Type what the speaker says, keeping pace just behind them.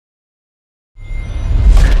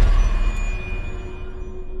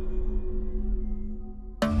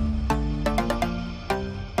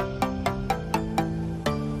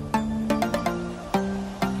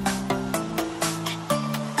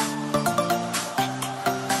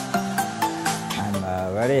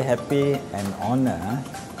very happy and honored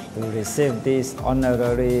to receive this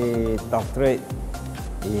honorary doctorate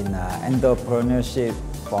in entrepreneurship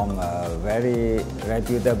from a very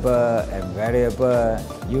reputable and valuable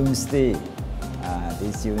university.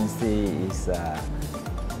 This university is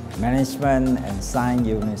Management and Science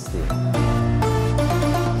University.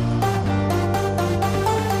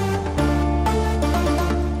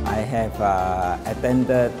 I have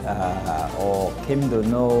attended or came to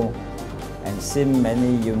know and seen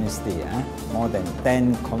many universities. More than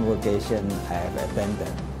 10 convocations I have attended.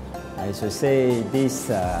 I should say this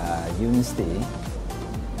university,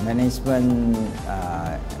 Management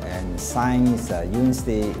and Science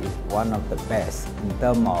University, is one of the best in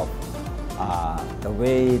terms of the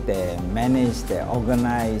way they manage, they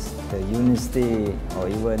organize the university or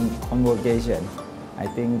even convocation. I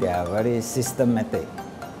think they are very systematic.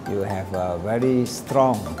 You have a very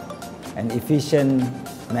strong and efficient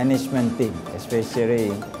management team, especially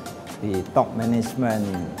the top management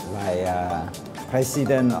like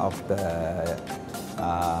president of the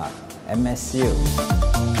MSU.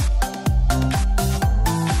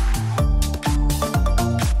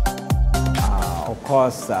 Of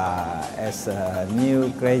course, as a new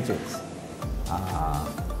graduates,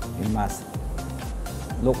 we must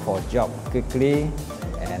look for a job quickly,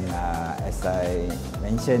 and as I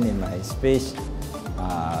mentioned in my speech,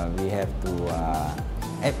 we have to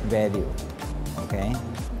add value, okay?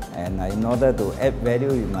 And in order to add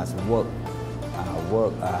value, you must work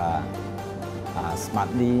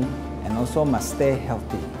smartly, and also must stay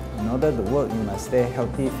healthy. In order to work, you must stay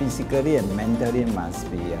healthy physically and mentally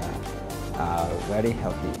must be very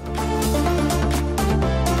healthy.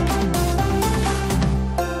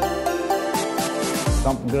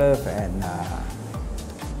 Top Glove and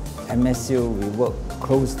MSU, we work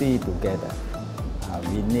closely together.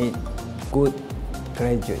 We need good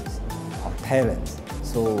graduates or talents.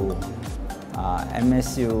 So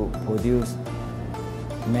MSU produce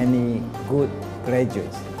many good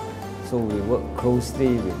graduates. So we work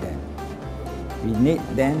closely with them. We need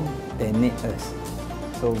them, they need us.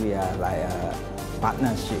 So we are like a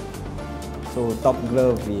partnership. So Top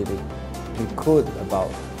Glove, we recruit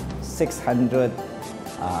about 600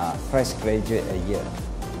 fresh graduates a year,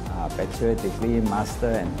 bachelor degree, master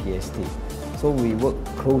and PhD. So we work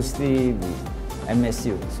closely with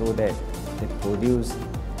MSU so that they produce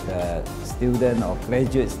the students or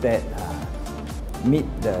graduates that meet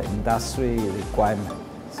the industry requirement.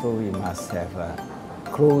 So we must have a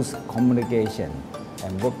close communication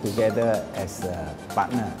and work together as a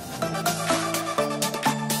partner.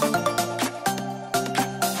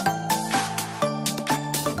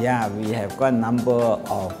 Yeah, we have got a number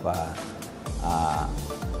of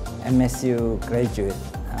MSU graduates,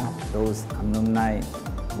 those alumni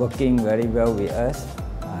working very well with us.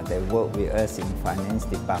 They work with us in finance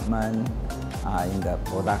department, in the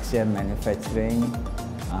production, manufacturing,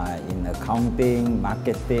 in accounting,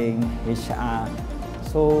 marketing, HR.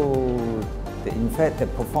 So, in fact, they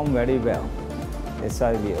perform very well. That's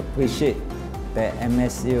why we appreciate that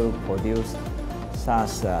MSU produce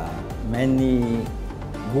such many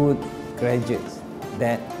good graduates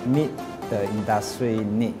that meet the industry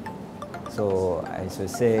need. So I should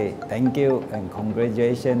say thank you and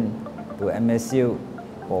congratulations to MSU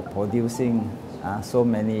for producing so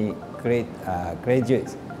many great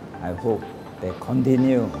graduates. I hope they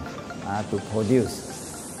continue to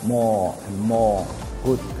produce more and more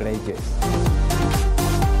good graduates.